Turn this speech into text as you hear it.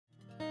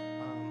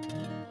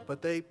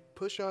but they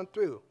push on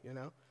through, you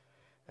know?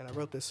 And I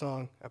wrote this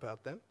song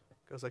about them.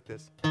 It goes like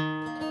this.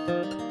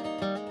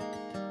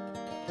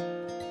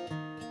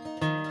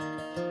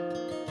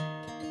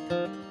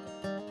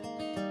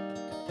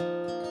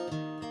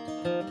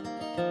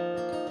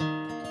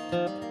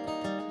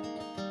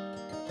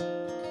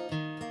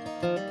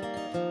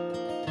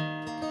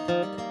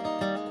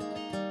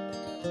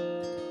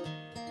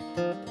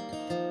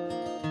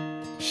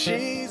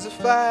 She's a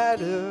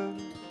fighter,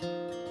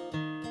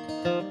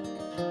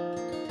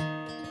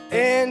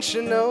 and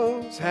she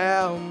knows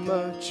how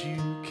much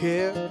you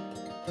care.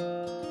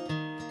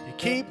 You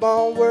keep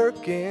on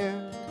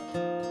working.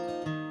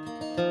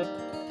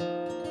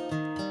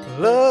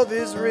 Love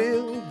is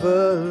real,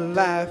 but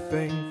life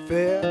ain't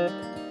fair.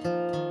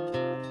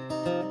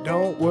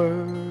 Don't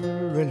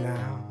worry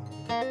now,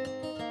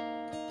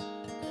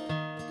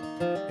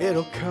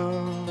 it'll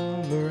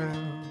come around.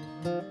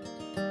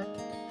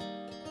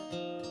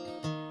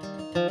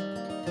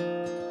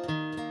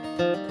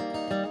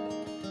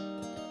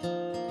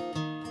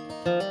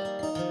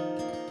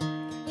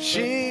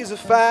 She's a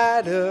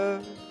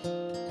fighter,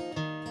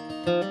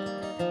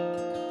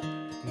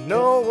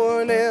 no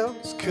one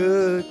else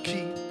could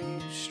keep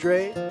you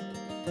straight.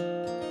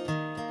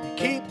 You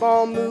keep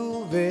on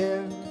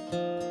moving.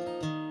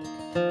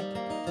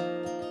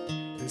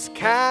 This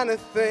kind of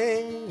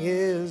thing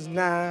is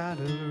not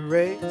a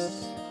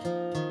race.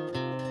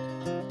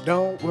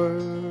 Don't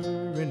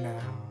worry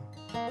now,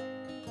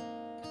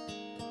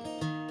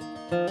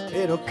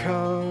 it'll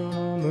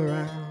come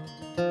around.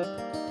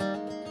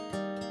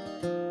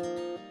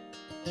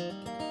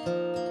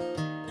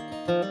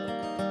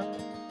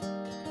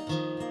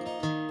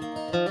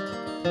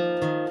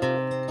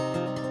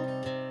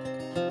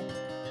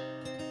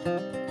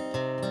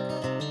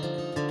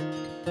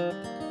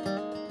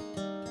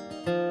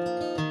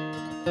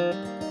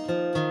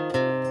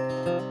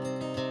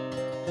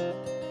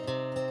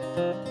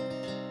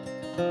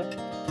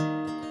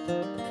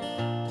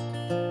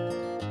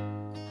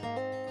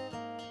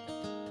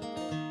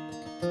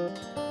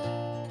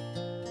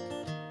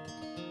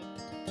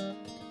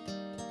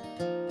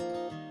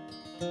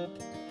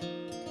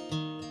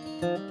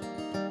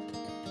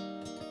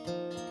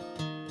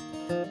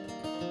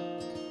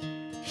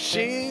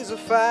 She's a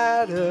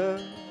fighter,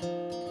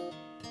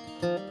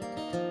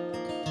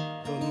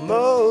 but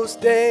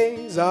most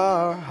days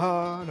are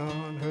hard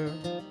on her.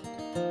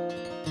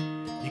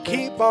 You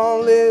keep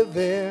on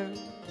living.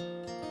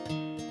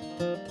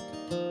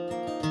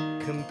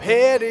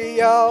 Compared to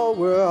y'all,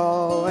 we're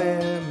all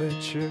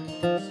amateurs.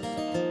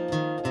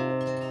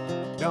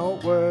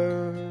 Don't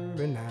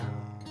worry now,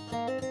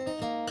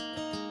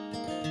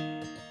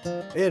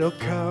 it'll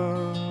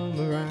come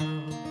around.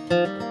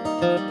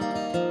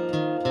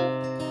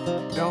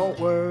 Don't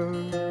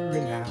worry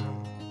now,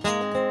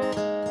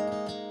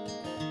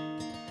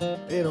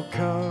 it'll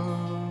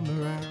come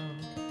around.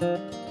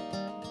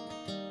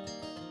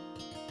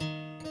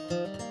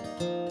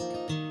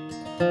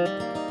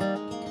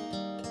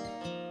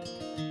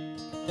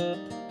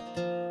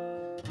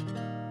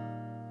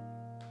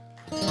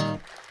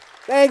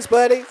 Thanks,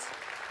 buddies.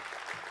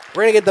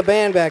 We're gonna get the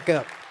band back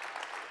up.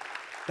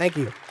 Thank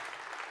you.